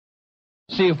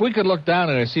See, if we could look down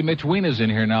and I see Mitch Wiener's in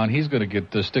here now, and he's going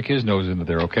to stick his nose into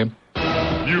there, okay?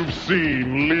 You've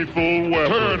seen Lethal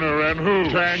Weapon, Turner and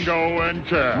Hooch, Tango and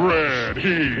Cash, Red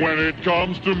Heat. When it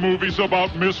comes to movies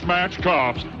about mismatched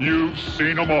cops, you've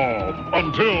seen them all.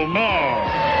 Until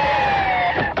now.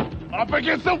 Up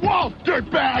against the wall,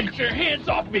 dirtbag! Get your hands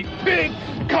off me, pig!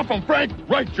 Cuff him, Frank!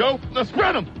 Right, Joe? Now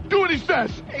spread him! Do what he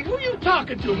says! Hey, who you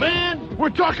talking to, man? We're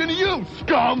talking to you,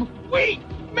 scum! Wait!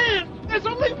 Man, there's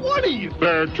only one of you!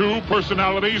 They're two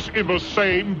personalities in the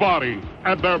same body,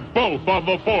 and they're both on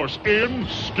the force in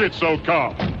Schizo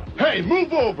Cop. Hey,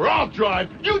 move over, I'll drive!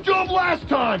 You drove last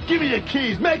time! Give me the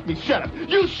keys, make me shut up!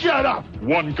 You shut up!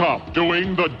 One cop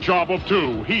doing the job of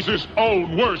two. He's his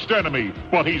own worst enemy,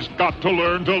 but he's got to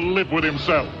learn to live with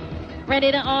himself.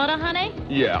 Ready to order, honey?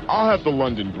 Yeah, I'll have the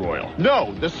London broil.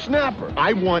 No, the snapper.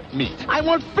 I want meat. I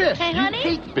want fish. Hey, you honey?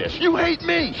 hate fish. You hate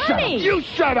me. Shut Honey. up. You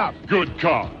shut up. Good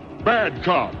cop, bad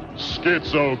cop,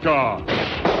 Schizo Cop.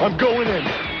 I'm going in.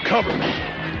 Cover me.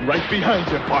 Right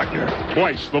behind you, partner.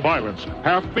 Twice the violence,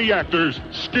 half the actors,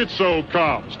 Schizo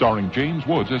Cop. Starring James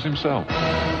Woods as himself.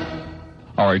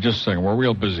 All right, just a second. We're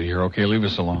real busy here, okay? Leave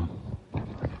us alone.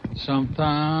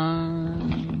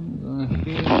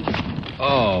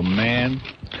 Oh, man.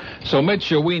 So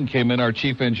Mitch Wien came in, our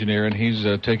chief engineer, and he's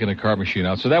taking a car machine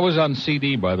out. So that was on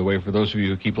CD, by the way, for those of you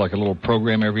who keep like a little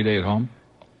program every day at home,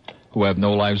 who have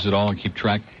no lives at all and keep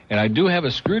track. And I do have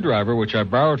a screwdriver, which I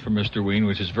borrowed from Mr. Wien,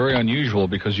 which is very unusual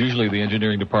because usually the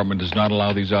engineering department does not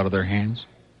allow these out of their hands.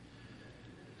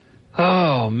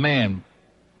 Oh, man.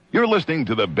 You're listening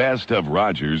to the best of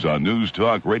Rogers on News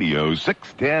Talk Radio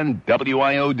 610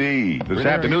 WIOD. This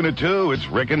afternoon at 2, it's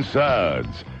Rick and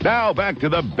Suds. Now back to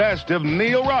the best of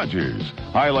Neil Rogers.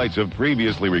 Highlights of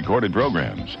previously recorded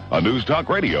programs on News Talk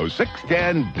Radio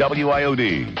 610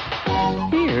 WIOD.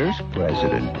 Here's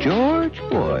President George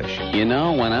Bush. You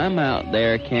know, when I'm out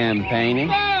there campaigning...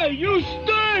 Hey, you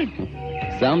stink!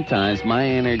 Sometimes my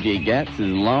energy gets as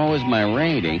low as my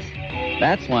ratings.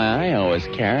 That's why I always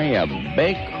carry a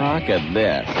big crock of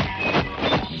this.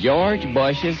 George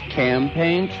Bush's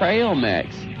Campaign Trail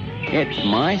Mix. It's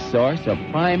my source of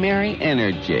primary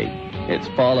energy. It's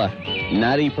full of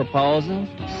nutty proposals,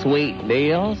 sweet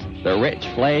deals, the rich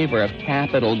flavor of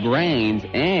capital grains,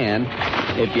 and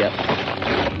if you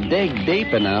dig deep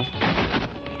enough,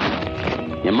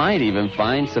 you might even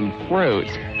find some fruit.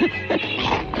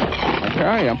 I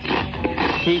tell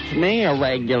you, keeps me a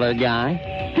regular guy.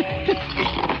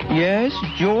 Yes,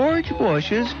 George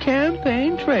Bush's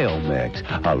Campaign Trail Mix.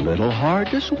 A little hard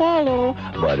to swallow,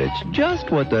 but it's just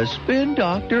what the spin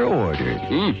doctor ordered.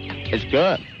 It's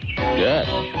good. Good.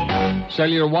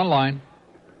 Cellular One line.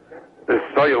 This is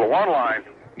Cellular One line.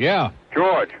 Yeah.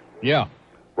 George. Yeah.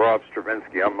 Rob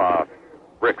Stravinsky. I'm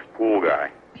Rick's pool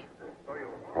guy.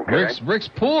 Okay? Rick's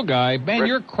pool guy? Man, Rick.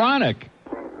 You're chronic.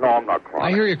 No, I'm not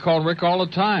chronic. I hear you call Rick all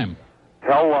the time.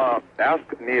 Ask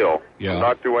Neil Yeah. to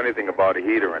not do anything about a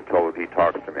heater until he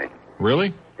talks to me.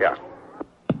 Really? Yeah.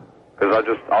 Because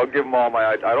I'll give him all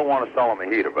I don't want to sell him a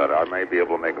heater, but I may be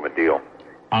able to make him a deal.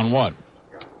 On what?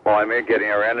 Well, I may get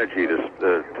Air Energy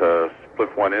to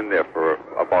split one in there for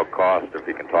about cost if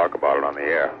he can talk about it on the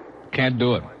air. Can't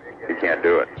do it. He can't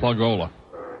do it. Plugola.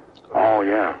 Oh,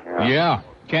 yeah. Yeah.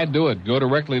 Can't do it. Go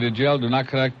directly to jail. Do not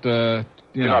connect, Do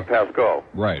not pass go.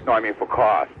 Right. No, I mean for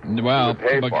cost. Well,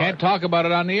 but can't talk about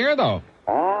it on the air, though.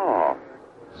 Oh.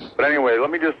 But anyway,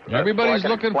 let me just... Everybody's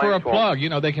looking for a plug. You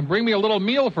know, they can bring me a little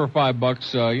meal for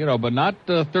 $5, but not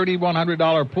the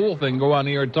 $3,100 pool thing. Go on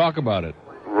the air and talk about it.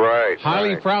 Right.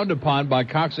 Highly frowned upon by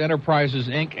Cox Enterprises,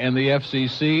 Inc. and the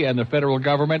FCC and the federal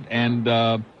government and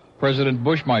President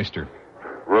Bushmeister.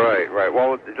 Right.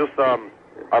 Well, just...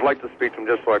 I'd like to speak to him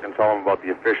just so I can tell him about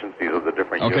the efficiencies of the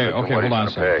different units. Okay, and what hold he's on a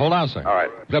gonna second. pay. Hold on a second. All right.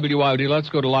 WIOD, let's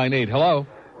go to line 8. Hello?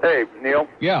 Hey, Neil?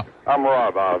 Yeah. I'm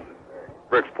Rob,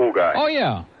 Rick's pool guy. Oh,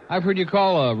 yeah. I've heard you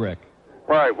call Rick.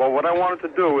 Right. Well, what I wanted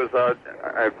to do is,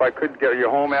 if I could get your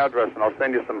home address, and I'll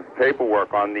send you some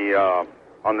paperwork on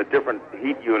the different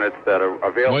heat units that are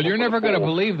available. Well, you're never going to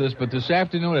believe this, but this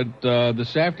afternoon, I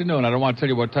don't want to tell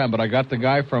you what time, but I got the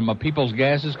guy from People's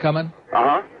Gases coming.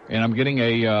 Uh-huh. And I'm getting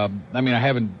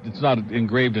it's not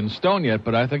engraved in stone yet,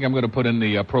 but I think I'm going to put in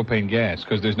the propane gas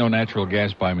because there's no natural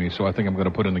gas by me, so I think I'm going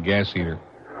to put in the gas heater.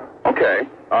 Okay.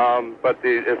 But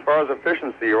as far as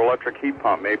efficiency, your electric heat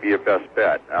pump may be your best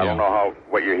bet. I don't know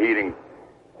what your heating,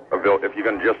 if you're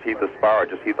going to just heat the spa or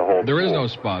just heat the whole There pool. is no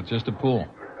spa, it's just a pool.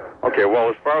 Okay, well,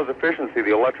 as far as efficiency,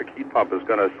 the electric heat pump is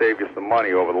going to save you some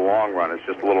money over the long run. It's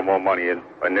just a little more money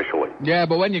initially. Yeah,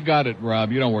 but when you got it,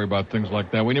 Rob, you don't worry about things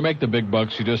like that. When you make the big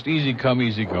bucks, you just easy come,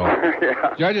 easy go.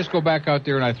 Yeah. I just go back out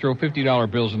there and I throw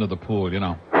 $50 bills into the pool, you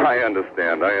know. I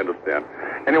understand.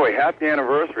 Anyway, happy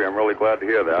anniversary. I'm really glad to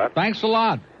hear that. Thanks a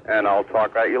lot. And I'll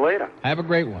talk at you later. Have a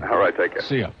great one. All right, take care.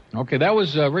 See ya. Okay, that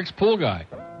was Rick's Pool Guy.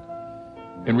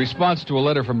 In response to a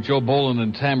letter from Joe Boland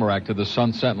in Tamarack to the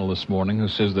Sun Sentinel this morning, who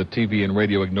says that TV and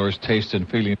radio ignores tastes and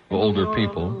feelings of older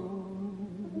people,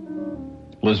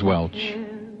 Liz Welch.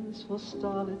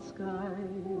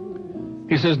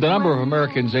 He says the number of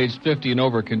Americans aged 50 and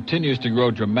over continues to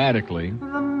grow dramatically.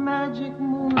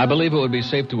 I believe it would be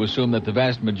safe to assume that the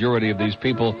vast majority of these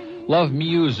people love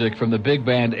music from the big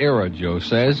band era, Joe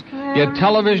says. Yet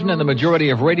television and the majority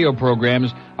of radio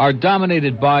programs are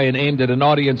dominated by and aimed at an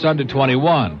audience under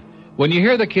 21. When you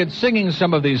hear the kids singing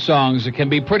some of these songs, it can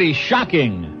be pretty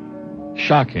shocking.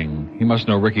 Shocking. He must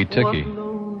know Ricky Ticky.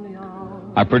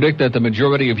 I predict that the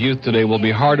majority of youth today will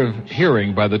be hard of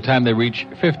hearing by the time they reach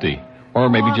 50, or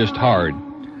maybe just hard.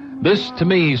 This, to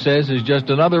me, he says, is just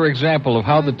another example of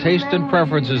how the taste and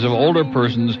preferences of older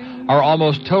persons are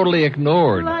almost totally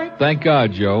ignored. Thank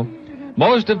God, Joe.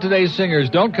 Most of today's singers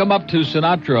don't come up to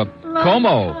Sinatra,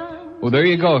 Como. Well, there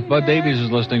you go. If Bud Davies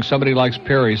is listening, somebody likes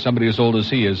Perry, somebody as old as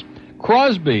he is.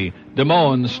 Crosby,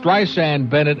 Damone, Streisand,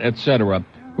 Bennett, etc.,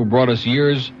 who brought us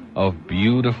years of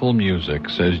beautiful music,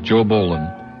 says Joe Boland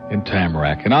in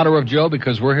Tamarack. In honor of Joe,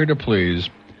 because we're here to please,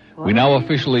 we now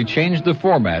officially changed the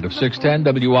format of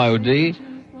 610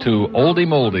 WIOD to Oldie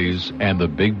Moldies and the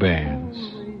Big Bands.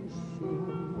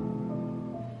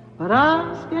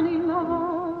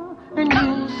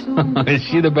 Is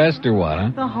she the best or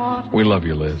what, huh? We love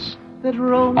you, Liz.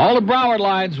 All the Broward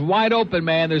lines wide open,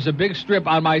 man. There's a big strip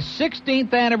on my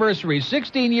 16th anniversary,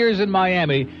 16 years in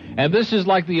Miami, and this is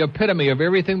like the epitome of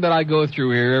everything that I go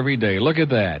through here every day. Look at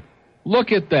that.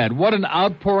 Look at that. What an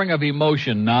outpouring of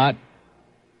emotion, not?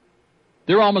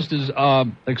 They're almost as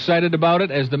excited about it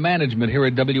as the management here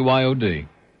at WIOD.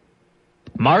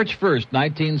 March 1st,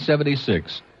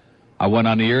 1976. I went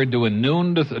on the air doing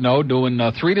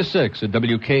 3 to 6 at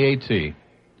WKAT.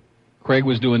 Craig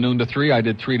was doing noon to 3. I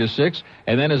did 3 to 6.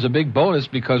 And then as a big bonus,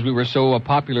 because we were so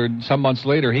popular some months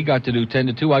later, he got to do 10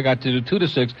 to 2. I got to do 2 to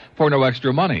 6 for no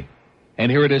extra money.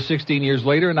 And here it is 16 years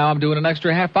later, and now I'm doing an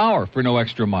extra half hour for no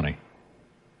extra money.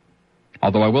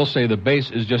 Although I will say the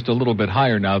base is just a little bit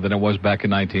higher now than it was back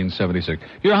in 1976.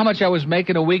 You know how much I was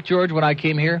making a week, George, when I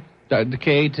came here to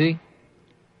KAT?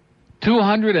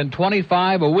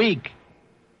 $225 a week,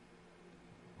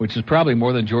 which is probably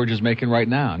more than George is making right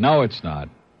now. No, it's not.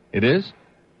 It is?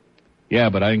 Yeah,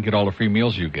 but I didn't get all the free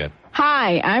meals you get.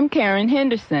 Hi, I'm Karen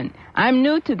Henderson. I'm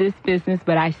new to this business,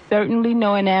 but I certainly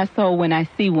know an asshole when I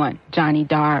see one. Johnny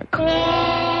Dark.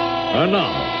 And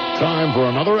now, time for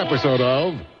another episode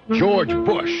of George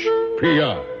Bush,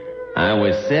 P.I. I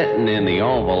was sitting in the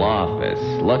Oval Office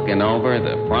looking over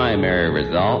the primary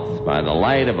results by the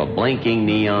light of a blinking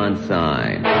neon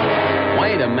sign.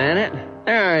 Wait a minute.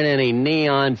 There aren't any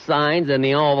neon signs in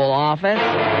the Oval Office.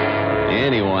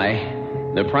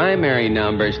 Anyway, the primary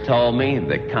numbers told me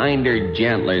the kinder,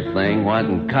 gentler thing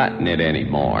wasn't cutting it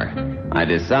anymore. I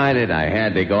decided I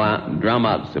had to go out and drum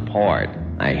up support.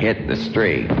 I hit the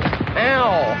street.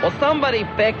 Ow! Will somebody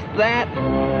fix that?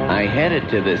 I headed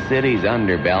to the city's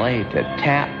underbelly to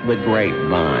tap the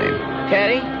grapevine.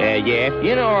 Teddy? Yeah?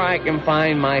 You know where I can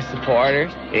find my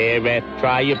supporters?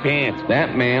 Try your pants.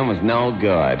 That man was no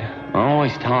good.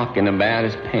 Always talking about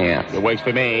his pants. It works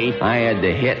for me. I had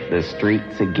to hit the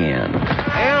streets again.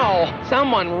 Ow!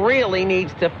 Someone really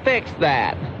needs to fix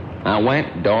that. I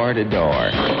went door to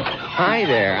door. Hi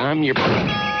there, I'm your...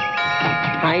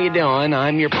 How you doing?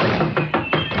 I'm your...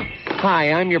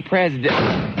 Hi, I'm your president.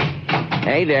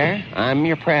 Hey there, I'm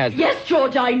your president. Yes,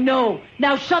 George, I know.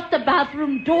 Now shut the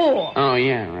bathroom door. Oh,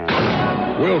 yeah,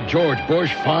 right. Will George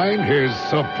Bush find his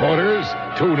supporters?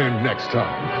 Tune in next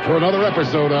time for another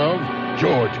episode of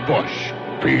George Bush,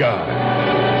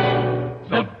 P.I.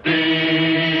 The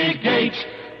Big H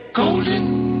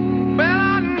Golden. Well,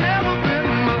 I've never been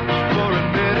much for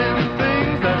admitting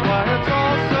things. That's why it's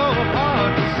all so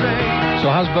hard to say. So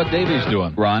how's Bud Davies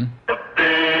doing, Ron? The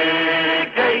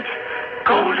Big H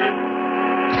Golden.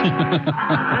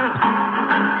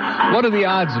 What are the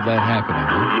odds of that happening?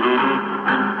 Huh?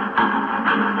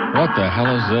 What the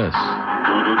hell is this?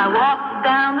 I walked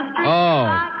down the street. Oh,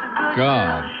 like a good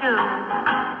God. girl should.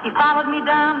 He followed me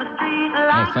down the street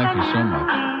like Oh, thank you so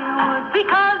much.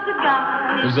 because the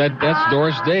guy... That's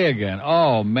Doris Day again.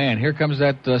 Oh, man, here comes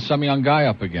that some young guy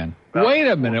up again. Wait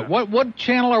a minute. What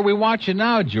channel are we watching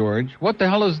now, George? What the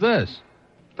hell is this?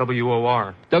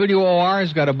 WOR. WOR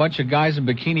has got a bunch of guys in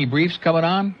bikini briefs coming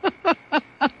on?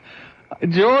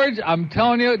 George, I'm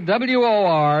telling you,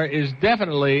 WOR is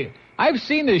definitely... I've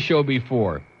seen this show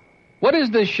before. What is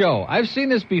this show? I've seen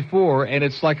this before, and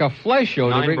it's like a flesh show.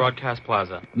 9 Broadcast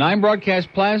Plaza. 9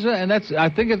 Broadcast Plaza, and I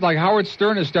think it's like Howard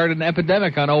Stern has started an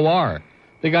epidemic on OR.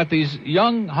 They got these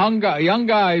young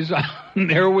guys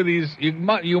there with these.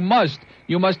 You must,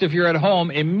 if you're at home,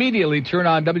 immediately turn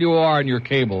on WOR on your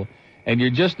cable, and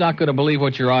you're just not going to believe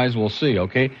what your eyes will see,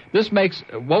 okay? This makes,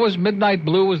 what was Midnight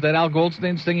Blue, was that Al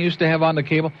Goldstein's thing he used to have on the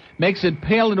cable? Makes it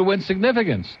pale into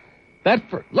insignificance.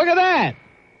 Look at that!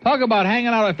 Talk about hanging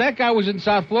out. If that guy was in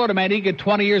South Florida, man, he'd get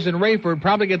 20 years in Rayford,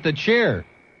 probably get the chair.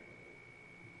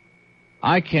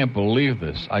 I can't believe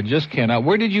this. I just cannot.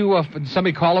 Where did you, did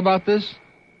somebody call about this?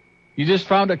 You just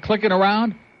found it clicking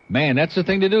around? Man, that's the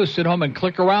thing to do, sit home and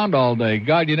click around all day.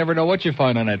 God, you never know what you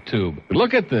find on that tube.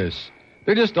 Look at this.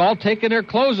 They're just all taking their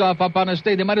clothes off up on the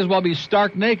stage. They might as well be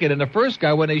stark naked. And the first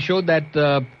guy, when they showed that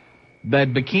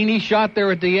bikini shot there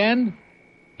at the end,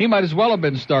 he might as well have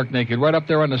been stark naked right up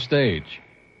there on the stage.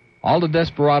 All the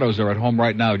desperados are at home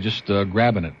right now just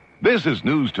grabbing it. This is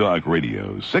News Talk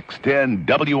Radio, 610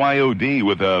 WIOD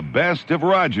with the best of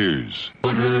Rogers.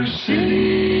 But, here's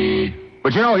a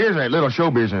little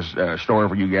show business story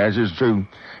for you guys. It's true.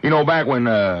 Back when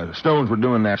Stones were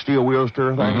doing that Steel Wheels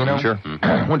tour thing, Sure.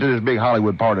 Went to this big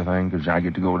Hollywood party thing because I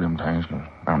get to go to them things because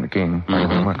I'm the king.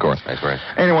 Of course, that's right.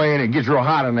 Anyway, and it gets real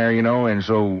hot in there, and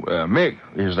so Mick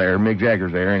is there, Mick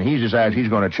Jagger's there, and he decides he's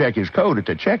going to check his coat at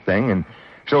the check thing, and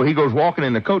so he goes walking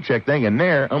in the coat check thing, and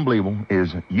there, unbelievable,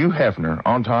 is Hugh Hefner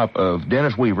on top of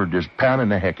Dennis Weaver just pounding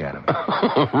the heck out of him.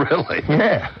 Really?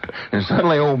 Yeah. And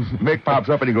suddenly old Mick pops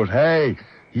up and he goes, "Hey,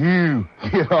 you,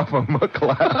 get off of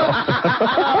McLeod."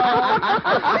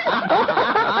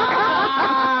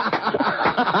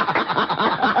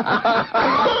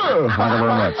 Thank you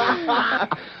very much.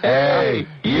 Hey,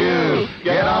 you,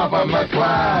 get off of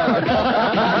McLeod.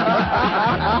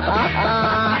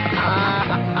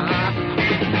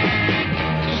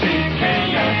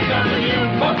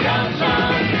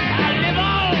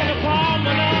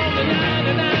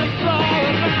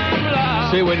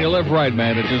 See, when you live right,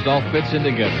 man, it just all fits in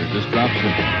together. It just drops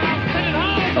in.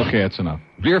 Okay, that's enough.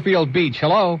 Deerfield Beach,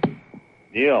 hello.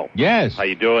 Neil. Yes. How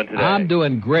you doing today? I'm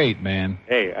doing great, man.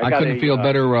 Hey, I couldn't feel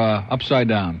better upside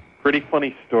down. Pretty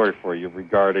funny story for you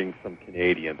regarding some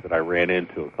Canadians that I ran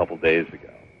into a couple days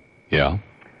ago. Yeah.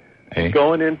 Hey.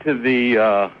 Going into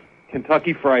the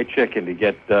Kentucky Fried Chicken to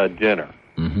get dinner.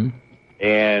 Mm-hmm.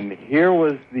 And here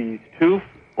was these two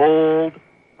old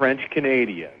French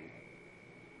Canadians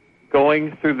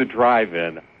going through the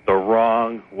drive-in the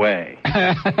wrong way.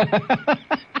 I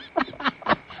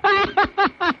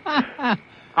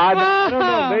don't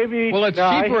know, maybe... Well, it's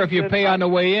cheaper if you pay on the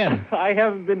way in. I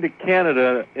haven't been to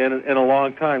Canada in a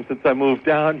long time since I moved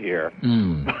down here.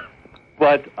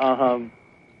 But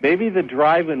maybe the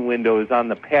drive-in window is on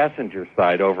the passenger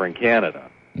side over in Canada.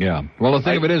 Yeah. Well, the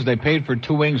thing of it is, they paid for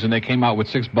 2 wings and they came out with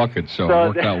 6 buckets, so it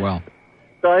worked out well.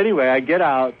 So anyway, I get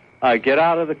out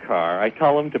of the car. I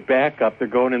tell them to back up. They're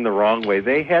going in the wrong way.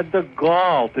 They had the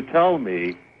gall to tell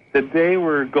me that they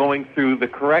were going through the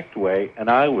correct way, and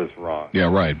I was wrong. Yeah,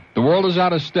 right. The world is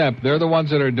out of step. They're the ones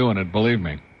that are doing it, believe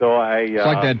me. So it's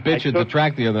like that bitch at the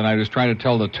track the other night who's trying to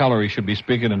tell the teller he should be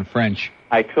speaking in French.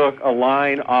 I took a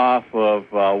line off of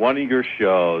one of your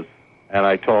shows, and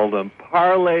I told him,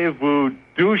 "Parlez-vous,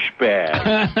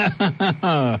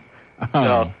 douchebag."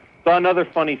 So, saw another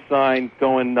funny sign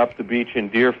going up the beach in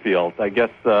Deerfield. I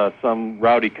guess some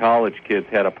rowdy college kids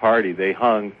had a party. They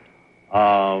hung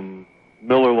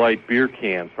Miller Lite beer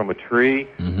cans from a tree,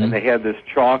 and they had this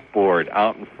chalkboard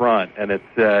out in front, and it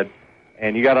said,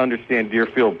 and you got to understand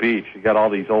Deerfield Beach, you got all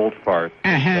these old farts.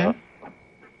 I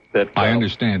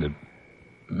understand it.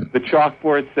 The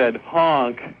chalkboard said,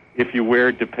 "Honk if you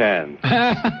wear Depends."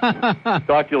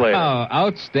 Talk to you later. Oh,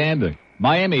 outstanding.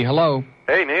 Miami, hello.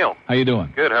 Hey, Neil. How you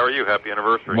doing? Good. How are you? Happy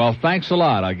anniversary. Well, thanks a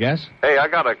lot, I guess. Hey, I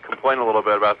got to complain a little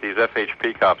bit about these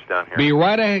FHP cops down here. Be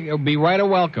right a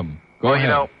welcome. Go ahead. You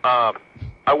know, I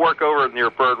work over near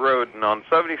Bird Road, and on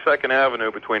 72nd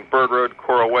Avenue between Bird Road and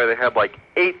Coral Way, they had like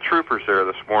 8 troopers there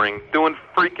this morning doing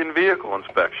freaking vehicle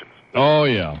inspections. Oh,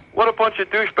 yeah. What a bunch of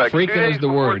douchebags. Freaking is the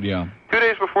word, yeah. 2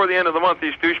 days before the end of the month,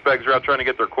 these douchebags are out trying to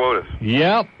get their quotas.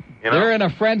 Yep. You know? They're in a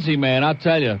frenzy, man, I'll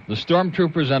tell you. The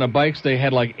stormtroopers on the bikes, they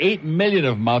had like 8 million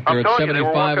of them out there at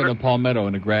 75 in the Palmetto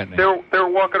and the Gratney. They were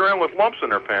walking around with lumps in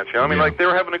their pants, you know? I mean, like, they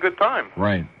were having a good time.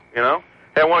 Right. You know?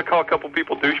 Hey, I want to call a couple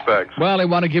people douchebags. Well, they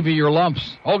want to give you your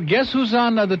lumps. Oh, guess who's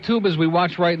on the tube as we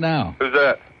watch right now? Who's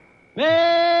that?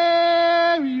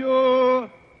 Mario.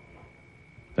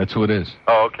 That's who it is.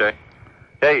 Oh, okay.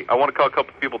 Hey, I want to call a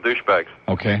couple people douchebags.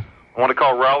 Okay. I want to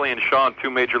call Rowley and Sean 2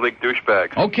 Major League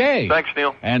douchebags. Okay. Thanks,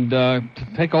 Neil. And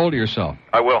take hold of yourself.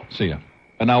 I will. See ya.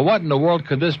 And now what in the world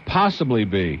could this possibly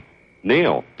be?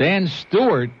 Neil. Dan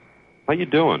Stewart? How you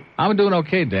doing? I'm doing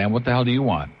okay, Dan. What the hell do you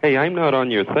want? Hey, I'm not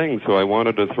on your thing, so I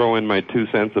wanted to throw in my 2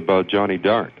 cents about Johnny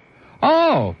Dark.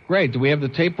 Oh, great. Do we have the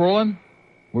tape rolling?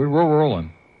 We're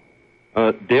rolling.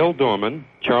 Dale Dorman,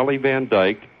 Charlie Van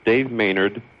Dyke, Dave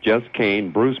Maynard, Jess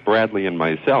Kane, Bruce Bradley, and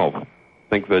myself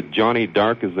think that Johnny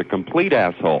Dark is a complete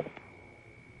asshole.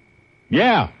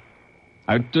 Yeah.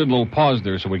 I did a little pause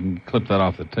there so we can clip that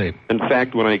off the tape. In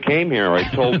fact, when I came here, I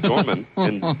told Dorman,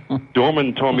 and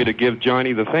Dorman told me to give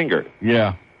Johnny the finger.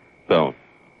 Yeah. So.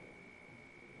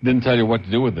 Didn't tell you what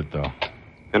to do with it, though.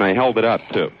 And I held it up,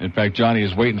 too. In fact, Johnny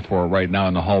is waiting for it right now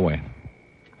in the hallway.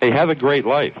 Hey, have a great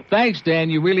life. Thanks, Dan.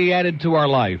 You really added to our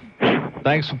life.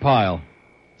 Thanks for Pile.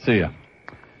 See ya.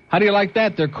 How do you like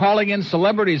that? They're calling in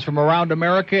celebrities from around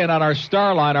America and on our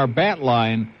star line, our bat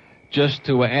line, just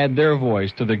to add their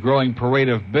voice to the growing parade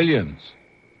of billions.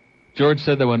 George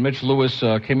said that when Mitch Lewis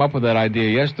came up with that idea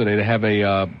yesterday to have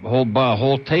a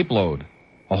whole tape load,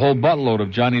 a whole buttload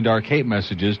of Johnny Dark hate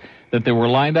messages, that they were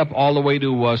lined up all the way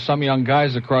to some young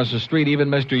guys across the street. Even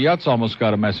Mr. Yutz almost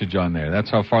got a message on there. That's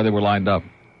how far they were lined up.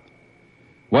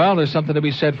 Well, there's something to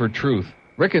be said for truth.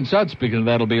 Rick and Sud, speaking of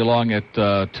that, will be along at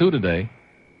 2 today,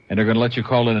 and they're going to let you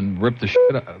call in and rip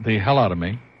the hell out of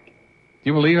me. Do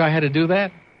you believe I had to do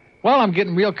that? Well, I'm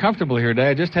getting real comfortable here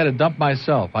today. I just had to dump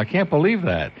myself. I can't believe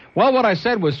that. Well, what I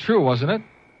said was true, wasn't it?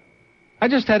 I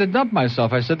just had to dump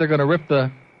myself. I said they're going to rip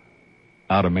the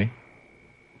out of me.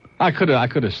 I could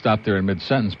have stopped there in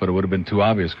mid-sentence, but it would have been too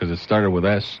obvious because it started with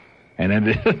S and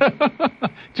ended.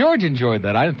 George enjoyed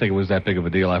that. I didn't think it was that big of a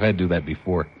deal. I've had to do that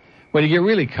before. When you get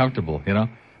really comfortable, you know,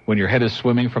 when your head is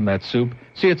swimming from that soup.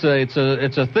 See, it's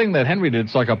a thing that Henry did.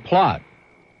 It's like a plot.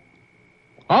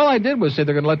 All I did was say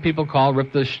they're going to let people call,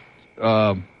 rip the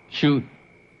shoot.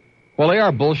 Well, they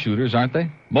are bullshooters, aren't they?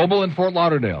 Mobile in Fort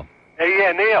Lauderdale. Hey,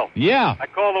 yeah, Neil. Yeah. I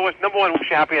called to wish, number one, wish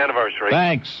you happy anniversary.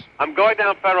 Thanks. I'm going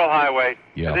down Federal Highway.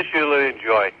 Yeah. This you'll really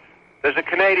enjoy. There's a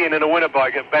Canadian in a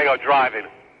Winnebago driving.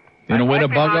 In a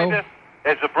Winnebago? Behind us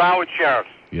is the Broward Sheriffs.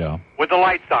 Yeah. With the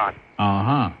lights on.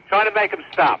 Uh-huh. Trying to make him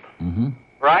stop. Mm-hmm.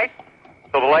 Right?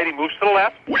 So the lady moves to the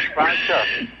left. Broward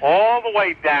Sheriff. All the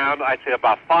way down, I'd say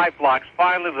about 5 blocks.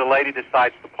 Finally, the lady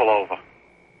decides to pull over.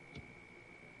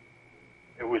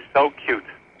 It was so cute.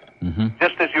 Mm-hmm.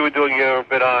 Just as you were doing your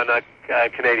bit on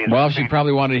Canadian. Well, she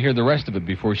probably wanted to hear the rest of it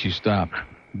before she stopped.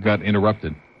 Got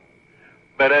interrupted.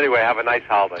 But anyway, have a nice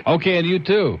holiday. Okay, and you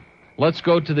too. Let's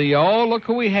go to the... Oh, look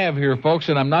who we have here, folks,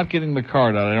 and I'm not getting the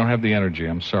card out. I don't have the energy.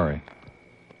 I'm sorry.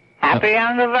 Happy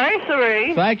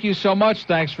anniversary. Thank you so much.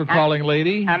 Thanks for calling,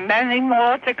 lady. And many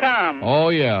more to come. Oh,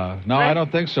 yeah. No, I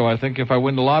don't think so. I think if I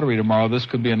win the lottery tomorrow, this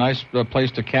could be a nice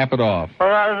place to cap it off.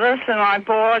 Well, listen, I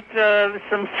bought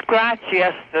some scratch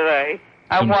yesterday.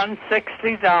 I won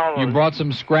 $60. You brought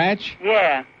some scratch?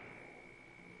 Yeah.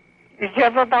 Did you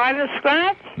ever buy the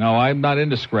scratch? No, I'm not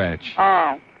into scratch.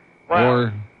 Oh. Well,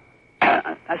 or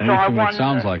anything that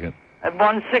sounds like it. I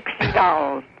won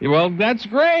 $60. Well, that's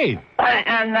great.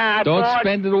 And don't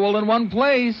spend it all in one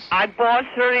place. I bought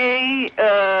 3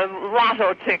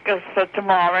 lotto tickets for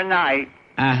tomorrow night.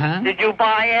 Uh-huh. Did you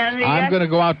buy any? I'm going to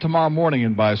go out tomorrow morning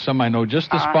and buy some. I know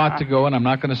just the spot to go, and I'm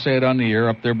not going to say it on the air,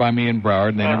 up there by me in Broward,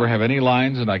 and they never have any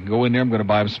lines, and I can go in there. I'm going to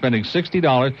buy. I'm spending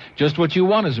 $60, just what you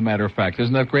want, as a matter of fact.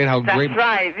 Isn't that great? How That's great,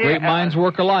 right. Yeah. Great minds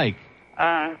work alike.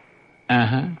 Uh-huh.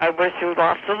 I wish you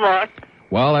lots of luck.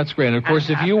 Well, that's great. And of course,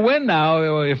 if you win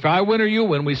now, if I win or you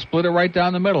win, we split it right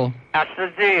down the middle. That's the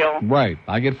deal. Right.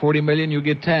 I get $40 million, you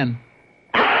get 10.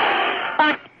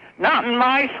 Not in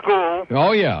my school.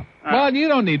 Oh, yeah. Well, you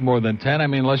don't need more than 10. I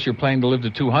mean, unless you're planning to live to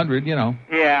 200, you know.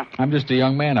 Yeah. I'm just a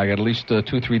young man. I got at least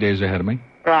 2-3 days ahead of me.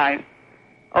 Right.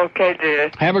 Okay,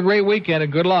 dear. Have a great weekend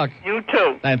and good luck. You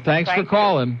too. And thanks for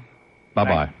calling.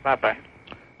 Bye-bye. Bye-bye.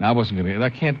 Now, I wasn't going to...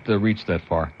 I can't reach that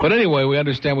far. But anyway, we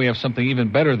understand we have something even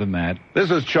better than that.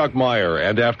 This is Chuck Meyer,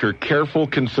 and after careful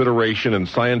consideration and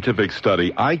scientific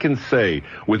study, I can say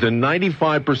with a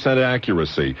 95%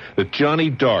 accuracy that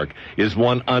Johnny Dark is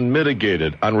one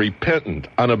unmitigated, unrepentant,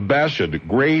 unabashed,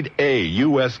 grade A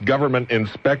U.S.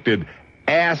 government-inspected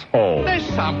asshole. There's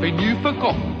something you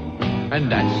forgot,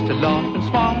 and that's to laugh and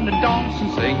smile and dance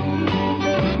and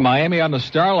sing. Miami on the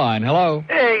Star Line. Hello.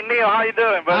 Hey, Neil, how you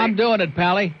doing, buddy? I'm doing it,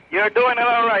 Pally. You're doing it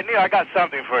all right. Neil, I got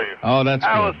something for you. Oh, that's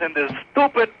I good. was in this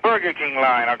stupid Burger King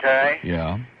line, okay?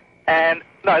 Yeah. And,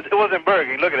 no, it wasn't Burger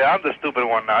King. Look at it. I'm the stupid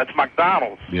one now. It's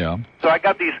McDonald's. Yeah. So I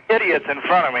got these idiots in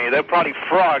front of me. They're probably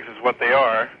frogs is what they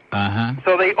are. Uh-huh.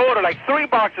 So they ordered like 3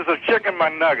 boxes of chicken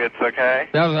McNuggets, okay?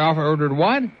 That was ordered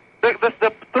what?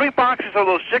 The 3 boxes of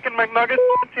those chicken McNuggets,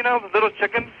 you know, the little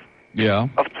chickens. Yeah.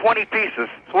 of 20 pieces.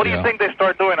 So what do Yeah. you think they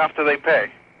start doing after they pay?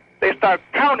 They start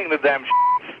counting the damn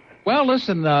Well,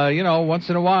 listen, once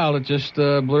in a while it just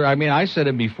blur. I mean, I said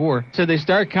it before. Said they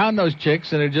start counting those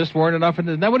chicks and there just weren't enough.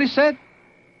 Isn't that what he said?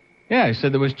 Yeah, he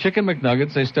said there was chicken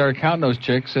McNuggets. They started counting those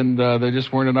chicks and there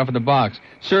just weren't enough in the box.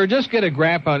 Sir, just get a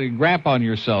grap on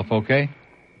yourself, okay?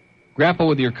 Grapple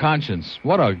with your conscience.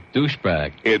 What a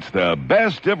douchebag. It's the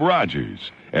best of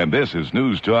Rogers. And this is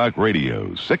News Talk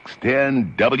Radio,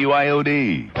 610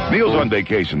 WIOD. Neil's on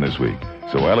vacation this week,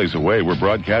 so while he's away, we're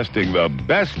broadcasting the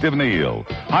best of Neil.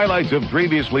 Highlights of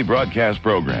previously broadcast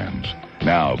programs.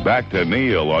 Now, back to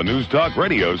Neil on News Talk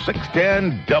Radio,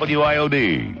 610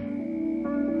 WIOD.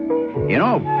 You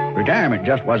know, retirement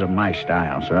just wasn't my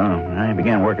style, so I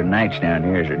began working nights down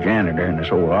here as a janitor in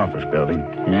this old office building.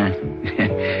 Yeah,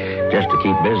 just to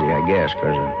keep busy, I guess,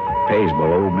 because it pays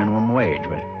below minimum wage.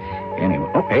 But anyway,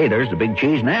 oh, hey, there's the big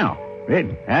cheese now.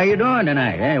 Red, how you doing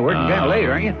tonight? Hey, working kind of late,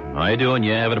 aren't you? How you doing?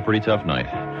 Yeah, having a pretty tough night.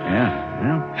 Yeah,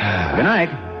 well, good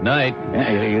night. Night.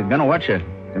 Yeah, you gonna watch the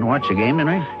game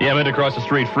tonight? Yeah, I went across the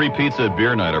street. Free pizza at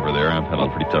beer night over there. I've had a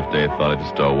pretty tough day. I thought I'd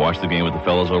just watch the game with the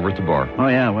fellas over at the bar. Oh,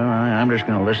 yeah, well, I'm just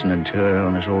going to listen to it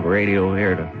on this old radio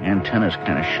here. The antenna's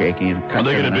kind of shaky. Well,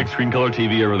 they got a big screen color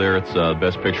TV over there. It's the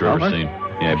best picture I've ever seen.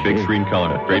 Yeah, big screen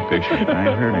color. Great picture.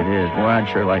 I heard it is. Boy, I'd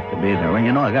sure like to be there.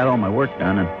 Well, I got all my work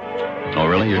done. And oh,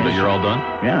 really? You're all done?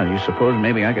 Yeah, you suppose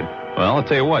maybe I could... Well, I'll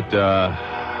tell you what.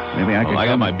 Maybe I could... I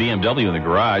got my BMW in the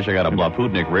garage. I got a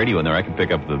Blaputnik radio in there. I can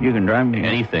pick up the... You can drive me?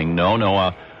 Anything. No.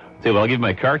 Tell you what, I'll give you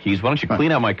my car keys. Why don't you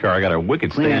clean out my car? I got a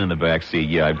wicked stain in the back seat.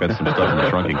 Yeah, I've got some stuff in the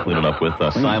trunk and clean it up with.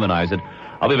 Simonize it.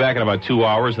 I'll be back in about 2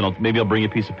 hours, and maybe I'll bring you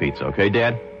a piece of pizza. Okay,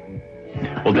 Dad?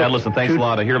 Well, Dad, listen, thanks a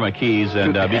lot. Here are my keys,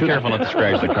 and be careful not to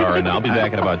scratch the car, and I'll be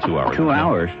back in about 2 hours. 2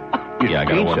 hours? Yeah, I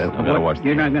gotta watch.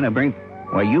 You're not going to bring...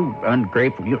 Why, you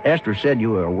ungrateful... Esther said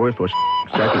you were a worthless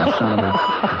second son of a...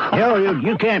 Hell,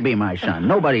 you can't be my son.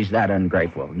 Nobody's that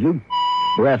ungrateful. You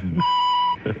breath...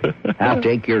 I'll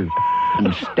take your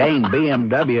stained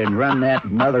BMW and run that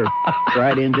mother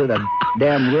right into the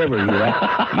damn river, you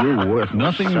worthless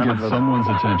Nothing gets someone's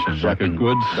attention like a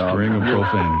good string of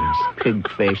profanities.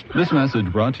 Pig-faced. This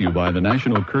message brought to you by the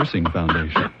National Cursing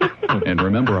Foundation. And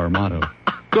remember our motto,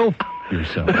 go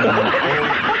yourself.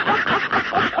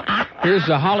 Here's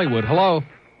Hollywood. Hello.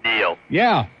 Neil.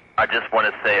 Yeah. I just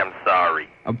want to say I'm sorry.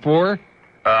 For?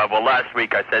 Well, last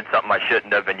week I said something I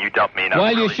shouldn't have, and you dumped me.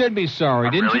 Well, you should be sorry.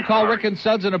 Didn't you call Rick and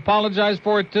Suds and apologize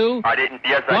for it, too? I didn't.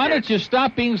 Yes, I did. Why don't you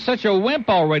stop being such a wimp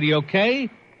already, okay?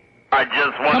 I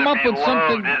just want Come to up be with loved.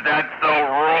 something. Is that so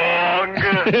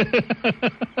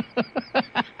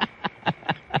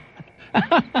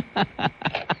wrong?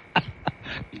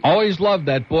 Always loved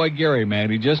that boy Gary, man.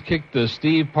 He just kicked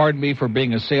Steve, pardon me for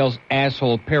being a sales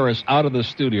asshole, Paris out of the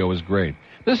studio. It was great.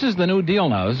 This is the new deal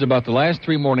now. This is about the last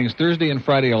 3 mornings, Thursday and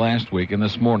Friday of last week, and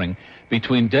this morning,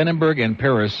 between Denenberg and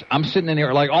Paris. I'm sitting in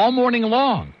here like all morning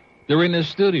long. They're in this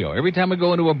studio. Every time I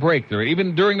go into a break, they're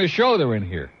even during the show, they're in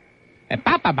here. And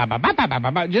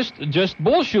just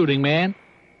bullshooting, man.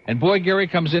 And boy Gary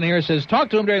comes in here and says,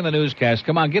 talk to him during the newscast.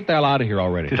 Come on, get the hell out of here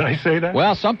already. Did I say that?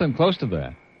 Well, something close to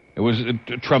that. It was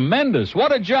tremendous.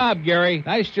 What a job, Gary.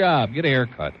 Nice job. Get a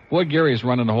haircut. Boy, Gary is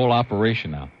running the whole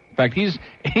operation now. In fact, he's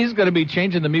going to be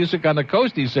changing the music on the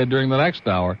coast, he said, during the next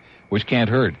hour, which can't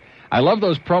hurt. I love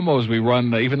those promos we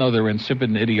run, even though they're insipid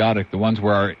and idiotic, the ones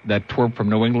where that twerp from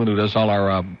New England who does all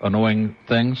our annoying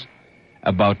things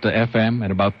about FM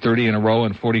and about 30 in a row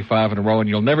and 45 in a row, and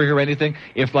you'll never hear anything.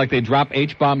 If, like, they drop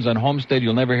H-bombs on Homestead,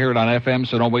 you'll never hear it on FM,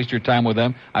 so don't waste your time with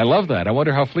them. I love that. I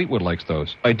wonder how Fleetwood likes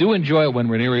those. I do enjoy it when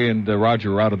Ranieri and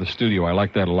Roger are out of the studio. I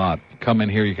like that a lot. Come in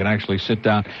here, you can actually sit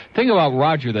down. Thing about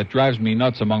Roger that drives me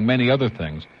nuts, among many other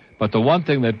things, but the one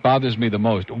thing that bothers me the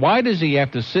most, why does he have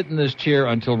to sit in this chair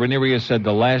until Ranieri has said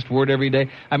the last word every day?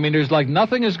 I mean, there's like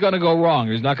nothing is going to go wrong.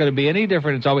 There's not going to be any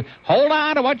different. It's always, hold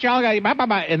on to what y'all got.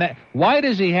 And that, why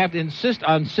does he have to insist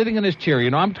on sitting in his chair?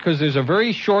 Because there's a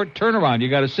very short turnaround.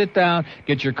 You got to sit down,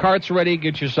 get your carts ready,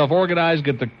 get yourself organized,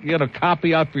 get a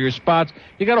copy out for your spots.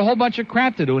 You got a whole bunch of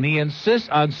crap to do, and he insists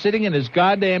on sitting in his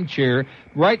goddamn chair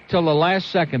right till the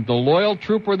last second. The loyal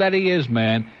trooper that he is,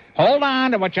 man. Hold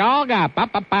on to what y'all got.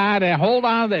 Hold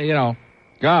on to,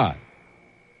 God.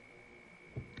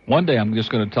 One day I'm just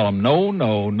going to tell him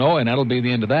no, and that'll be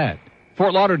the end of that.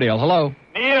 Fort Lauderdale, hello.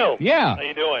 Neil. Yeah. How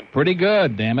you doing? Pretty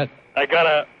good, damn it. I got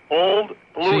an old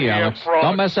blue See, hair Alex. frog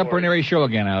Don't mess up story. Ranieri's show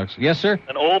again, Alex. Yes, sir?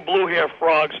 An old blue hair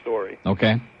frog story.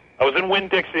 Okay. I was in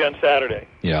Winn-Dixie on Saturday.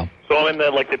 Yeah. So I'm in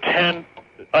the 10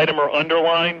 item or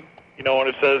underline, when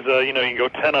it says, you can go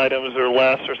 10 items or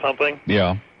less or something.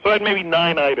 Yeah. So I had maybe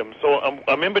 9 items. So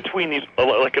I'm in between these,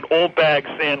 like an old bag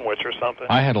sandwich or something.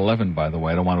 I had 11, by the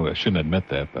way. I shouldn't admit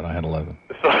that, but I had 11.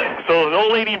 So an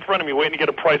old lady in front of me waiting to get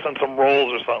a price on some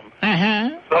rolls or something.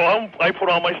 So I put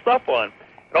all my stuff on.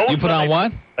 And all of You a put sudden on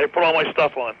what? I put all my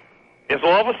stuff on. And so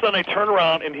all of a sudden I turn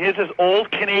around, and here's this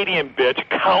old Canadian bitch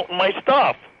counting my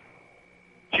stuff.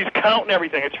 She's counting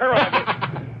everything. I turn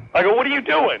around, I go, what are you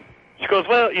doing? She goes,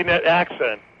 well, in that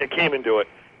accent, it came into it.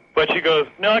 But she goes,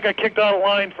 no, I got kicked out of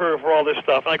line for all this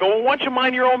stuff. And I go, well, why don't you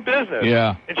mind your own business?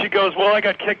 Yeah. And she goes, well, I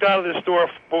got kicked out of this store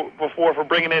before for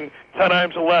bringing in 10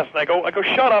 items or less. And I go,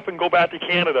 shut up and go back to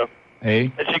Canada.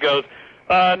 Hey. And she goes,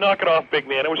 knock it off, big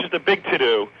man. It was just a big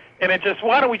to-do. And it just,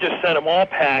 why don't we just send them all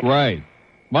packed? Right.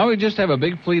 Why don't we just have a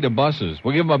big fleet of buses?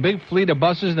 We'll give them a big fleet of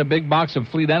buses and a big box of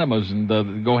fleet enemas and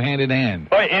go hand in hand.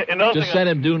 All right, and just send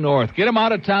them due north. Get them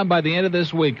out of town by the end of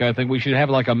this week. I think we should have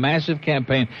like a massive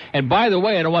campaign. And by the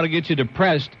way, I don't want to get you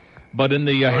depressed, but in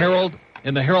the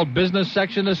Herald business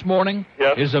section this morning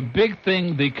is a big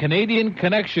thing, the Canadian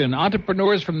Connection.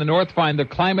 Entrepreneurs from the north find the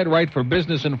climate right for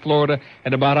business in Florida,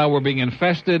 and about how we're being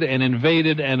infested and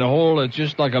invaded and it's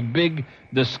just like a big,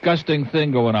 disgusting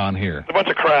thing going on here. It's a bunch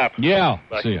of crap. Yeah.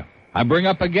 See ya. I bring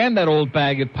up again that old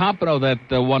bag at Pompano that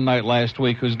one night last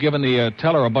week who's giving the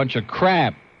teller a bunch of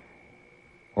crap.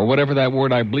 Or whatever that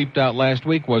word I bleeped out last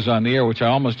week was on the air, which I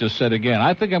almost just said again.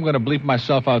 I think I'm going to bleep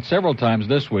myself out several times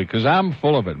this week because I'm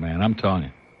full of it, man. I'm telling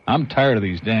you. I'm tired of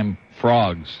these damn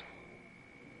frogs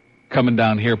coming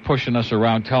down here, pushing us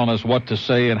around, telling us what to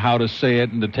say and how to say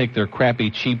it, and to take their crappy,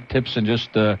 cheap tips and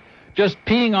just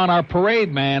peeing on our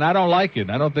parade, man. I don't like it.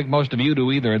 I don't think most of you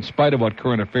do either, in spite of what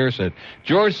Current Affairs said.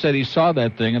 George said he saw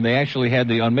that thing, and they actually had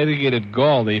the unmitigated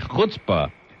gall, the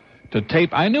chutzpah, to tape.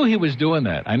 I knew he was doing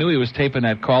that. I knew he was taping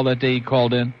that call that day he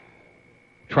called in,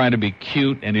 trying to be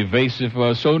cute and evasive.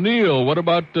 So, Neil, what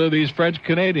about these French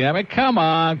Canadians? I mean, come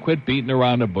on, quit beating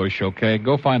around the bush, okay?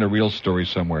 Go find a real story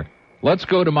somewhere. Let's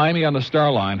go to Miami on the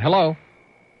Star Line. Hello.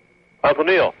 Uncle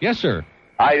Neil. Yes, sir.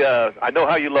 I know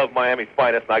how you love Miami's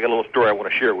finest, and I got a little story I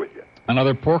want to share with you.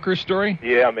 Another Porker story?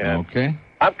 Yeah, man. Okay.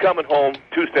 I'm coming home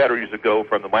 2 Saturdays ago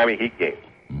from the Miami Heat game.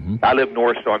 Mm-hmm. I live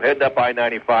north, so I'm heading up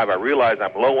I-95. I realize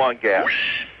I'm low on gas.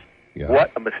 Yeah.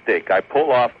 What a mistake. I pull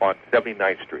off on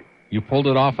 79th Street. You pulled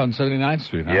it off on 79th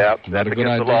Street, huh? Yeah, Is that that's a good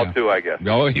against idea? the law, too, I guess.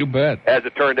 Oh, you bet. As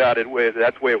it turned out, that's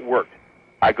the way it worked.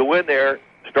 I go in there,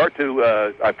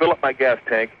 I fill up my gas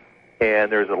tank, and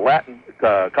there's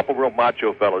a couple real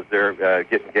macho fellas there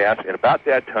getting gas, and about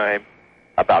that time,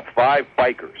 about 5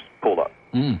 bikers pulled up.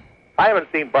 Mm. I haven't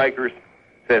seen bikers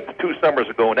since 2 summers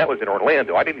ago, and that was in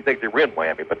Orlando. I didn't even think they were in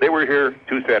Miami, but they were here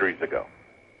 2 Saturdays ago.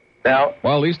 Now,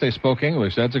 well, at least they spoke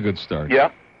English. That's a good start.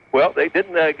 Yeah. Well, they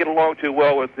didn't get along too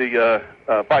well with the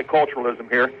biculturalism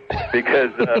here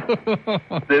because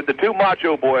the 2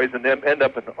 macho boys and them end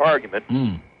up in an argument.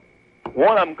 Mm.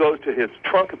 One of them goes to his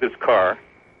trunk of his car,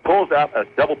 pulls out a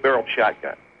double-barreled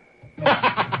shotgun.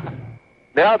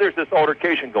 Now there's this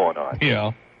altercation going on.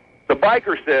 Yeah. The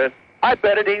biker says, I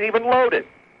bet it ain't even loaded.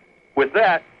 With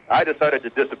that, I decided to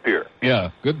disappear.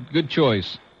 Yeah, good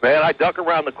choice. Man, I duck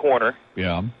around the corner.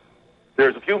 Yeah.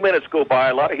 There's a few minutes go by,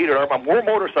 a lot of heated armor. More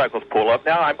motorcycles pull up.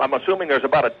 Now, I'm assuming there's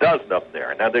about a dozen up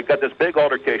there. Now, they've got this big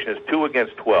altercation. It's 2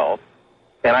 against 12.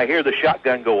 And I hear the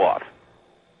shotgun go off.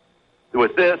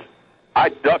 With this, I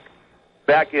duck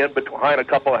back in behind a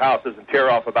couple of houses and tear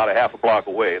off about a half a block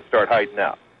away and start hiding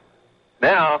out.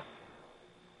 Now,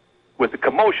 with the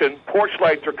commotion, porch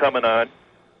lights are coming on.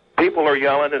 People are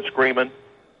yelling and screaming.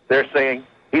 They're saying,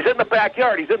 he's in the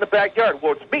backyard, he's in the backyard.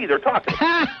 Well, it's me, they're talking.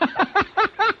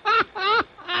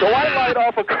 So I light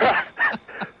off across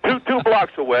two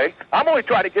blocks away. I'm only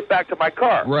trying to get back to my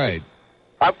car. Right.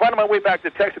 I'm finding my way back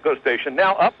to Texaco Station.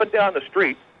 Now, up and down the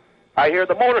street, I hear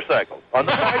the motorcycles on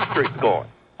the side streets going.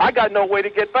 I got no way to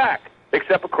get back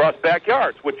except across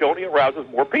backyards, which only arouses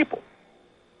more people.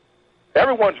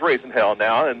 Everyone's raising hell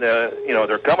now, and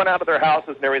they're coming out of their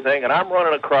houses and everything, and I'm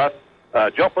running across,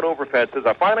 jumping over fences.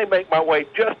 I finally make my way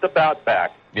just about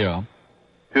back to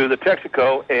the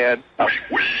Texaco, and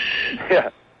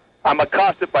I'm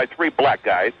accosted by 3 black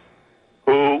guys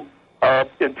who are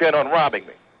intent on robbing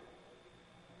me.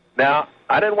 Now,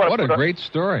 I didn't want to... What a great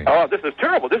story. Oh, this is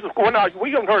terrible. This is going on.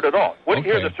 We haven't heard it all. What do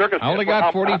you hear the circus... I only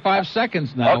got 45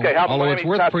 seconds now. Okay, although it's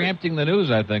worth preempting the news,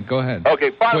 I think. Go ahead. Okay,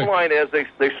 bottom line is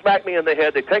they smack me in the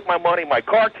head. They take my money, my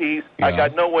car keys. Yeah. I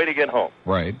got no way to get home.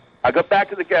 Right. I go back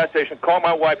to the gas station, call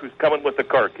my wife who's coming with the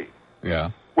car keys.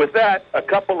 Yeah. With that, a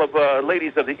couple of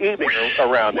ladies of the evening are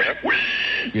around there.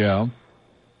 Yeah.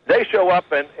 They show up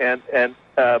and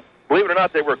believe it or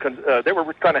not, they were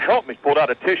trying to help me. Pulled out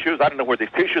of tissues. I don't know where these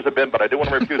tissues have been, but I didn't want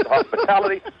to refuse the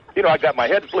hospitality. I got my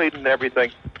head bleeding and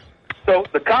everything. So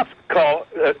the cops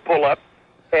pull up,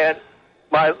 and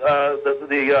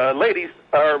the ladies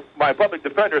are my public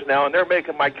defenders now, and they're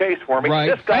making my case for me.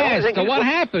 Right. This guy, So what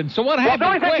happened? So what happened?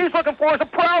 Well, the only thing he's looking for is a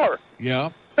prowler.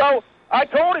 Yeah. So I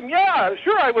told him, yeah,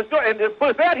 sure, I was doing. And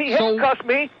with that, he handcuffs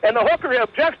me, and the hooker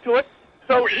objects to it.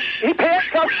 So he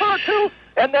handcuffs her too,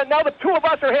 and then now the two of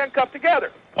us are handcuffed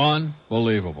together.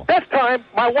 Unbelievable. This time,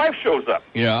 my wife shows up.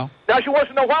 Yeah. Now she wants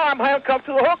to know why I'm handcuffed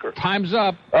to the hooker. Time's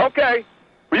up. Okay.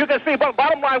 Well, you can see, but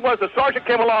bottom line was the sergeant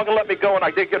came along and let me go, and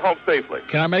I did get home safely.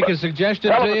 Can I make a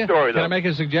suggestion Hell to of a you? story, Can though. I make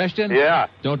a suggestion? Yeah.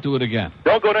 Don't do it again.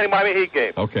 Don't go to any Miami Heat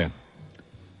game. Okay.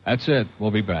 That's it.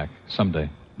 We'll be back someday.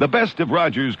 The Best of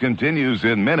Rogers continues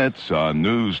in minutes on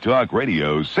News Talk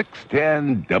Radio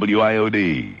 610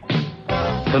 WIOD.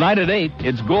 Tonight at 8,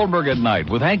 it's Goldberg at Night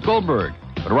with Hank Goldberg.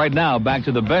 But right now, back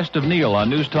to the Best of Neil on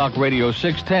News Talk Radio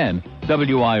 610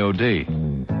 WIOD.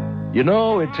 You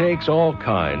know, it takes all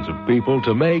kinds of people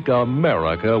to make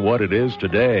America what it is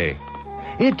today.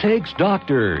 It takes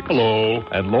doctors. Hello.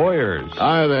 And lawyers.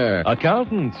 Hi there.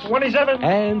 Accountants. 27.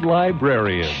 And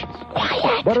librarians.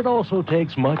 But it also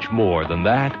takes much more than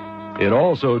that. It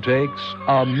also takes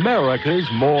America's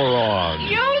morons.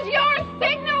 Use your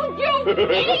signal, you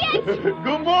idiot!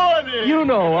 Good morning. You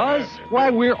know us. Why,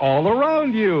 we're all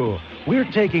around you. We're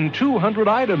taking 200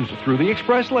 items through the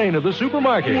express lane of the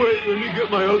supermarket. Wait, let me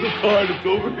get my other card. It's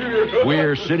over here.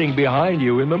 We're sitting behind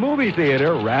you in the movie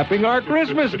theater wrapping our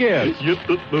Christmas gifts. And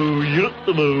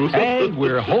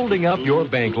we're holding up your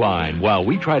bank line while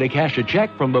we try to cash a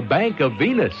check from the Bank of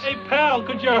Venus. Hey, pal,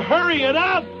 could you hurry it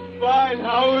up? Fine,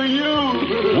 how are you?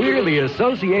 We're the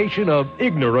Association of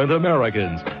Ignorant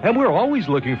Americans, and we're always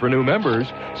looking for new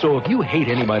members. So if you hate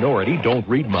any minority, don't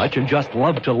read much, and just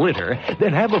love to litter,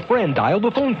 then have a friend dial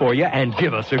the phone for you and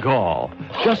give us a call.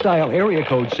 Just dial area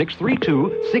code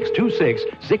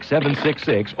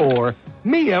 632-626-6766 or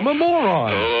me, I'm a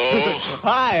moron.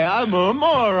 Hi, I'm a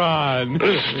moron.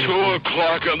 It's 2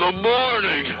 o'clock in the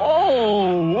morning.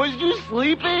 Oh, was you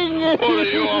sleeping? What are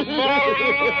you, a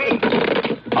moron?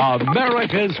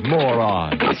 America's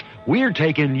morons. We're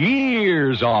taking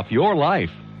years off your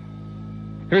life.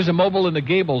 Here's a mobile in the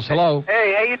Gables. Hello.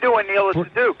 Hey, how you doing, Neil? It's the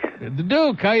Duke. The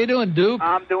Duke. How you doing, Duke?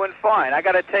 I'm doing fine. I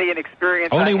got to tell you an experience.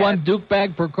 Only I had. one Duke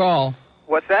bag per call.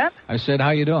 What's that? I said, how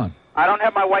you doing? I don't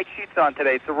have my white sheets on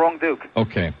today. It's the wrong Duke.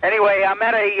 Okay. Anyway, I'm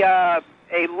at a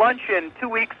luncheon 2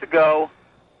 weeks ago,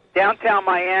 downtown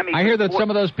Miami. I hear that some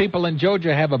of those people in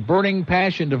Georgia have a burning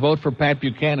passion to vote for Pat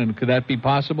Buchanan. Could that be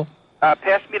possible?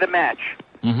 Pass me the match.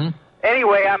 Mm-hmm.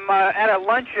 Anyway, I'm at a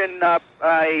luncheon, a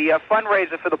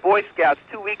fundraiser for the Boy Scouts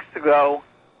 2 weeks ago,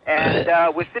 and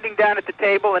we're sitting down at the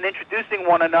table and introducing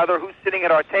one another who's sitting at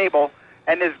our table,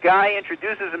 and this guy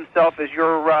introduces himself as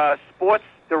your sports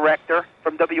director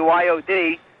from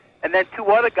WIOD, and then two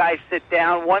other guys sit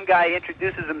down. One guy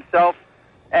introduces himself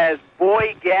as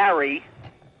Boy Gary,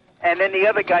 and then the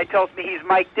other guy tells me he's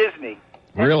Mike Disney.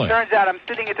 And Really? It turns out I'm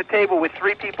sitting at the table with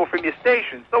three people from your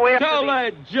station. So after Tell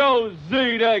that Joe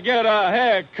Z to get a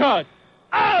haircut.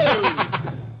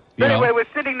 Oh! So anyway, we're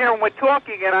sitting there and we're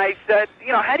talking, and I said,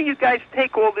 you know, how do you guys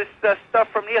take all this stuff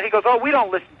from Neil? He goes, oh, we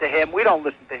don't listen to him. We don't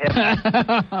listen to him.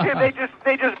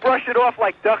 they just brush it off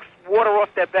like ducks water off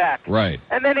their back. Right.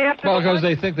 And then after Well, the because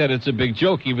they think that it's a big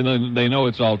joke, even though they know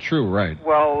it's all true, right?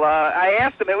 Well, I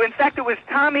asked him. In fact, it was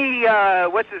Tommy,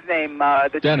 what's his name?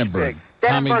 The Denenberg.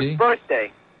 Tommy D? Denenberg's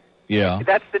birthday. Yeah.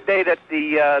 That's the day that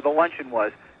the luncheon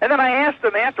was. And then I asked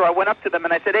him after, I went up to them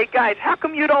and I said, hey, guys, how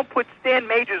come you don't put Stan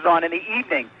Majors on in the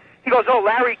evening? He goes, oh,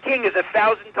 Larry King is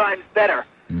 1,000 times better.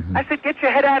 Mm-hmm. I said, get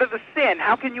your head out of the sand.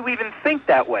 How can you even think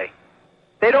that way?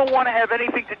 They don't want to have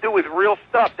anything to do with real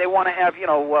stuff. They want to have, you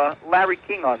know, Larry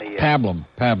King on the air.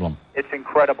 Pablum. It's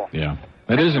incredible. Yeah.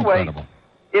 It is incredible.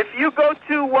 If you go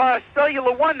to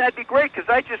Cellular One, that'd be great, because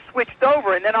I just switched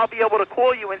over, and then I'll be able to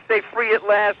call you and say, free at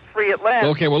last, free at last.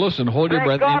 Okay, well, listen, hold your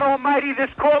Thank breath. God Almighty, this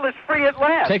call is free at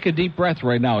last. Take a deep breath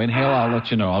right now. Inhale, I'll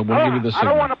let you know. I'll give you the I signal.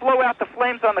 don't want to blow out the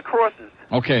flames on the crosses.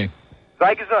 Okay.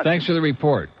 Thanks for the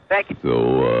report. Thank you.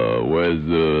 So, where's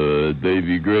the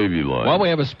Davy Gravy line? Well, we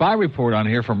have a spy report on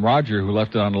here from Roger, who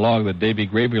left it on the log that Davy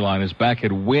Gravy Line is back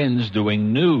at Wynn's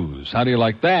doing news. How do you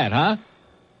like that, huh?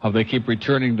 How they keep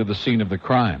returning to the scene of the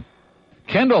crime.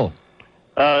 Kendall.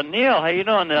 Neil, how you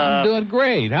doing? I'm doing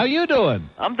great. How you doing?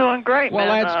 I'm doing great, Well,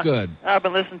 man. that's good. I've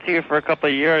been listening to you for a couple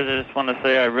of years. I just want to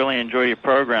say I really enjoy your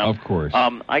program. Of course.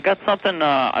 I got something,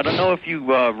 I don't know if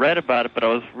you read about it, but I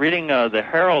was reading the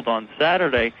Herald on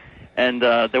Saturday, and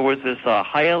there was this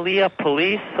Hialeah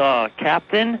police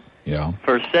captain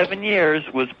for 7 years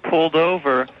was pulled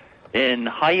over in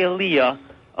Hialeah.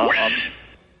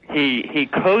 He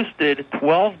coasted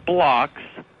 12 blocks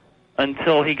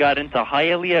until he got into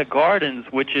Hialeah Gardens,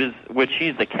 which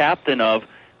he's the captain of.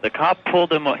 The cop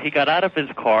pulled him. He got out of his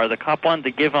car. The cop wanted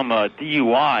to give him a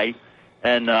DUI,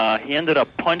 and he ended up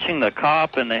punching the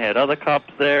cop. And they had other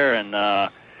cops there, and I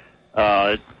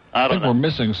think we're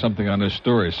missing something on this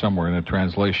story somewhere in the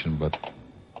translation, but.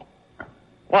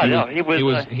 Well,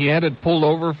 he had it pulled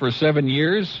over for 7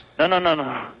 years?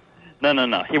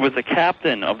 No. He was the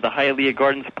captain of the Hialeah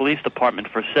Gardens Police Department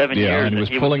for 7 years. Yeah, and he was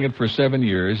pulling it for 7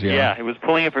 years, Yeah, he was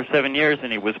pulling it for 7 years,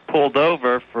 and he was pulled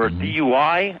over for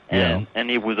DUI, and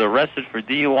he was arrested for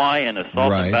DUI and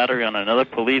assault and battery on another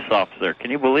police officer.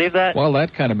 Can you believe that? Well,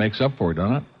 that kind of makes up for it,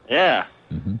 doesn't it? Yeah.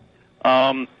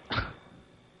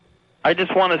 I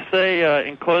just want to say,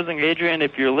 in closing, Adrian,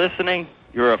 if you're listening,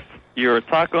 you're a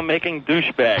taco-making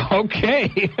douchebag.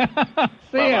 Okay.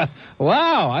 See ya.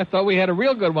 Wow, I thought we had a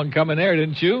real good one coming there,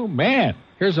 didn't you? Man,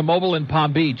 here's a mobile in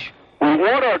Palm Beach. We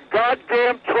want our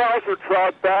goddamn trouser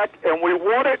trout back, and we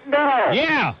want it now.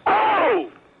 Yeah.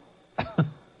 Oh!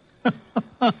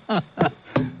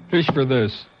 Fish for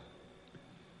this.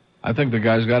 I think the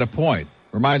guy's got a point.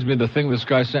 Reminds me of the thing this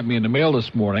guy sent me in the mail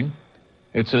this morning.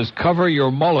 It says, cover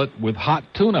your mullet with hot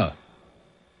tuna.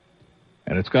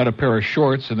 And it's got a pair of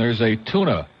shorts, and there's a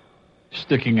tuna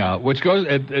sticking out, which goes,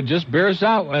 it just bears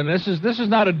out. And this is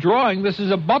not a drawing. This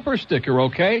is a bumper sticker,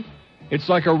 okay? It's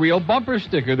like a real bumper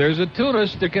sticker. There's a tuna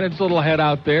sticking its little head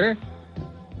out there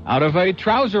out of a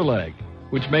trouser leg,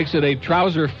 which makes it a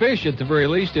trouser fish at the very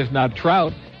least, if not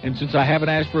trout. And since I haven't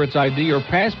asked for its ID or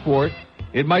passport,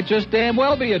 it might just damn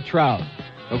well be a trout,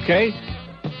 okay?